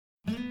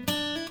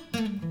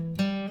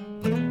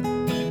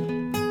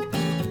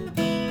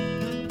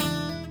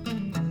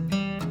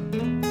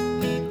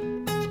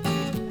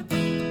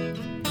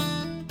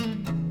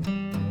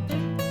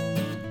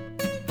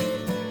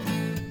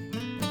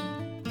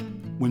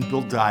when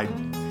Bill died,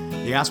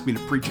 they asked me to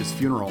preach his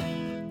funeral.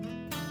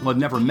 Well, I'd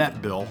never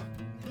met Bill.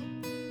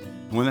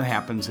 And when that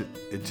happens,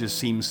 it just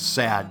seems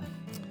sad.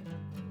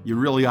 You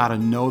really ought to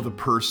know the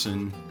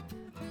person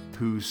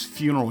whose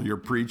funeral you're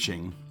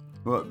preaching.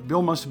 Well,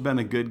 Bill must have been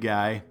a good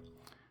guy.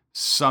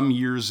 Some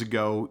years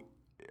ago,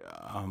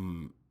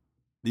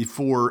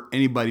 before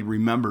anybody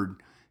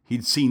remembered,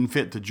 he'd seen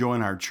fit to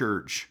join our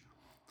church.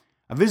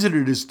 I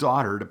visited his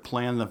daughter to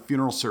plan the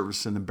funeral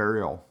service and the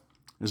burial.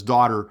 His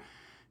daughter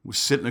was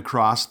sitting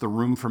across the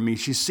room from me.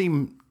 She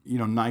seemed,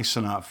 nice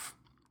enough,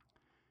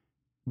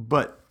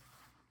 but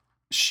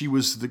she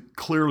was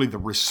clearly the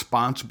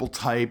responsible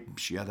type.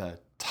 She had a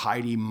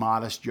tidy,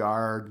 modest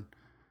yard,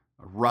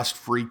 a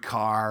rust-free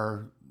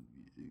car,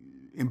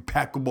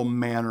 impeccable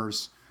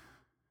manners.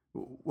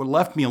 What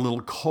left me a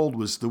little cold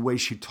was the way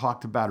she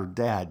talked about her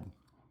dad.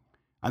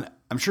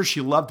 I'm sure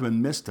she loved him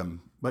and missed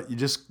him, but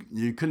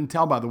you couldn't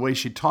tell by the way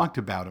she talked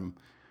about him.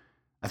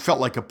 I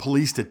felt like a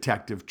police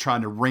detective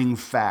trying to wring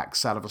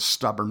facts out of a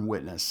stubborn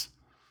witness.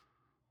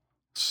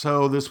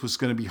 So this was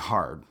going to be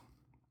hard.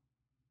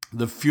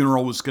 The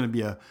funeral was going to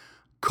be a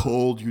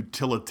cold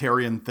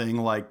utilitarian thing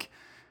like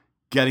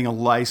getting a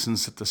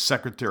license at the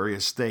Secretary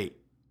of State.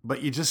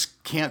 But you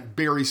just can't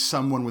bury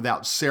someone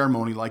without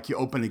ceremony like you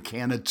open a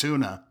can of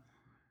tuna.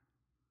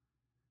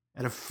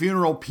 At a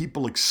funeral,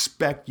 people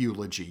expect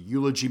eulogy.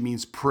 Eulogy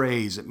means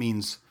praise. It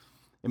means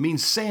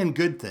saying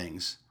good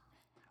things.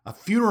 A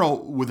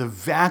funeral with a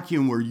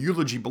vacuum where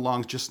eulogy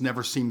belongs just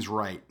never seems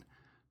right.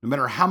 No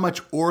matter how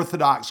much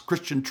orthodox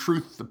Christian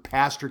truth the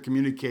pastor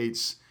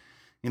communicates,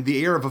 in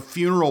the air of a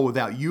funeral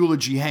without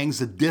eulogy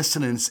hangs a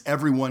dissonance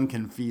everyone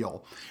can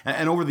feel.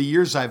 And over the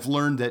years, I've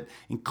learned that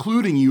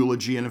including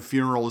eulogy in a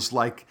funeral is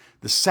like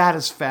the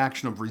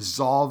satisfaction of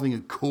resolving a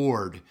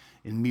chord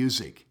in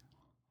music.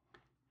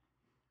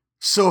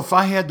 So if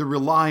I had to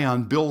rely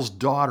on Bill's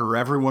daughter,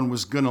 everyone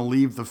was going to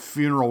leave the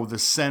funeral with a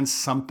sense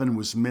something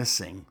was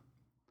missing.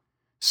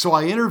 So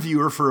I interview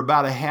her for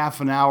about a half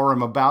an hour.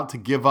 I'm about to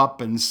give up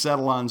and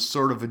settle on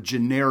sort of a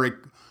generic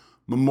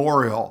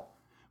memorial.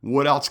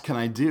 What else can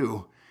I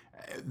do?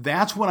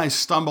 That's when I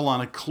stumble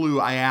on a clue.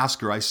 I ask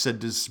her, I said,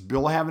 does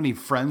Bill have any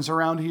friends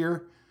around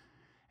here?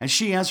 And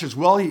she answers,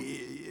 well,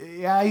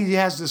 he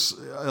has this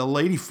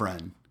lady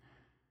friend.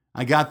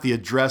 I got the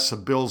address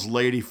of Bill's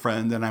lady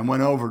friend and I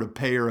went over to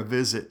pay her a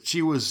visit.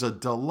 She was a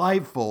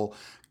delightful,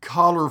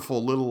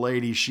 colorful little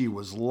lady. She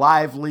was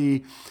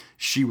lively.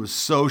 She was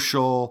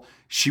social.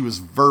 She was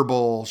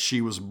verbal.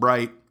 She was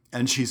bright.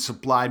 And she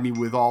supplied me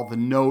with all the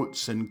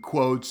notes and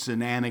quotes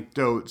and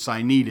anecdotes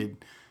I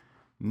needed.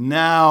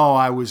 Now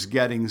I was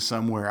getting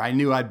somewhere. I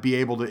knew I'd be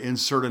able to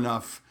insert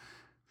enough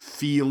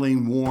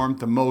feeling,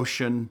 warmth,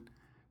 emotion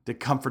to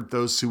comfort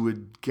those who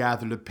would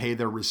gather to pay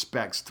their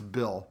respects to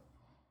Bill.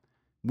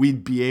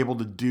 We'd be able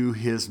to do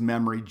his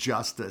memory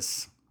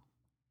justice.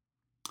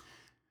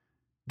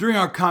 During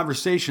our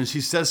conversation,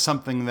 she says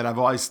something that I've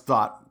always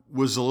thought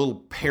was a little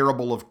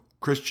parable of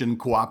Christian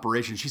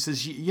cooperation. She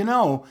says,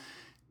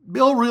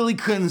 Bill really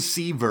couldn't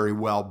see very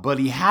well, but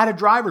he had a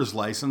driver's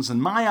license,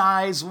 and my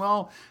eyes,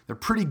 well, they're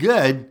pretty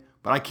good,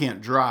 but I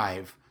can't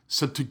drive.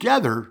 So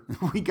together,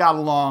 we got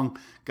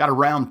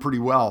around pretty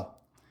well.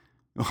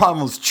 I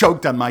almost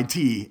choked on my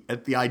tea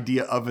at the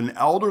idea of an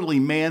elderly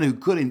man who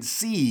couldn't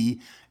see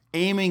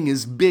aiming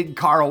his big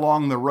car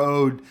along the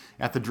road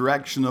at the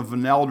direction of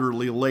an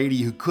elderly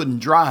lady who couldn't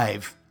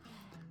drive.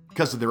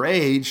 Because of their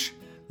age,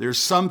 there's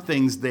some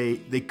things they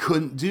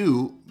couldn't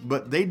do,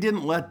 but they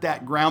didn't let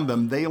that ground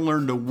them. They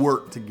learned to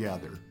work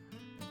together,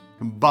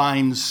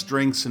 combine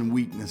strengths and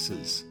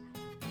weaknesses.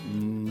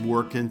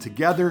 Working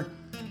together,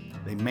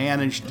 they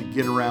managed to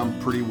get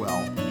around pretty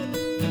well.